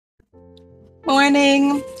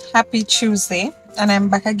Morning, happy Tuesday, and I'm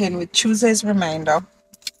back again with Tuesday's reminder.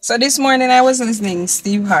 So this morning I was listening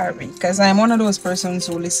Steve Harvey because I'm one of those persons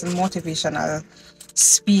who listen motivational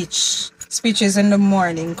speeches in the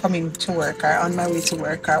morning coming to work or on my way to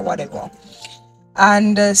work or whatever.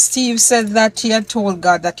 And Steve said that he had told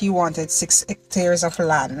God that he wanted 6 hectares of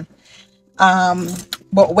land. Um,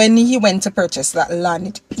 but when he went to purchase that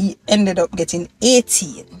land, he ended up getting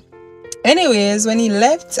 18. Anyways, when he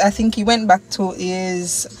left, I think he went back to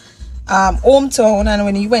his hometown, and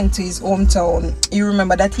when he went to his hometown, he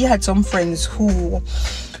remembered that he had some friends who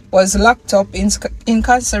was locked up,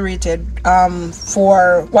 incarcerated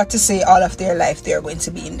for what to say all of their life they're going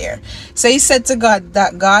to be in there. So he said to God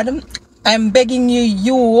that, God, I'm begging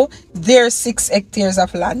you their 6 hectares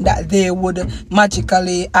of land that they would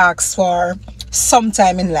magically ask for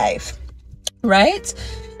sometime in life, right?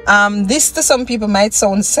 This to some people might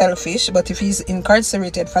sound selfish, but if he's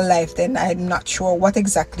incarcerated for life, then I'm not sure what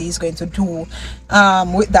exactly he's going to do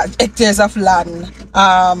with that hectares of land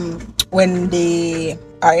when they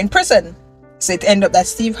are in prison. So it ended up that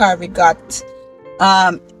Steve Harvey got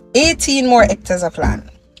 18 more hectares of land.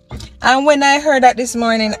 And when I heard that this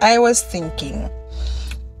morning, I was thinking,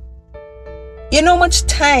 you know, much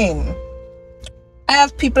time I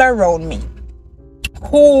have people around me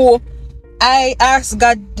who I ask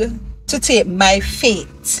God to take my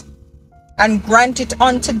faith and grant it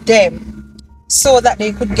unto them so that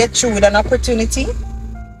they could get through with an opportunity.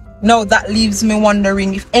 Now that leaves me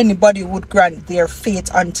wondering if anybody would grant their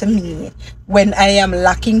faith unto me when I am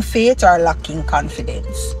lacking faith or lacking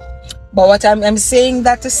confidence. But what I'm saying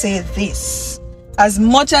that to say this: as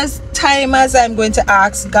much as time as I'm going to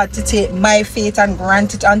ask God to take my faith and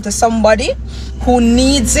grant it unto somebody who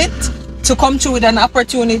needs it to come through with an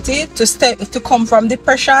opportunity to come from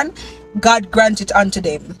depression, God grant it unto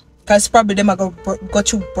them, because probably them are going to go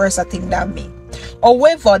through worse thing than me.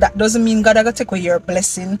 However, that doesn't mean God are going to take away your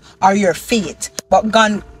blessing or your faith, but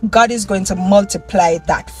God is going to multiply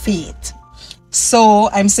that faith. So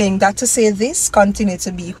I'm saying that to say this: continue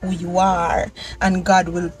to be who you are, and God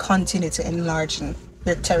will continue to enlarge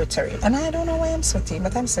your territory. And I don't know why I'm sweating,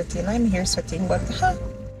 but I'm sweating. I'm here sweating, but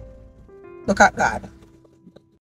look at God.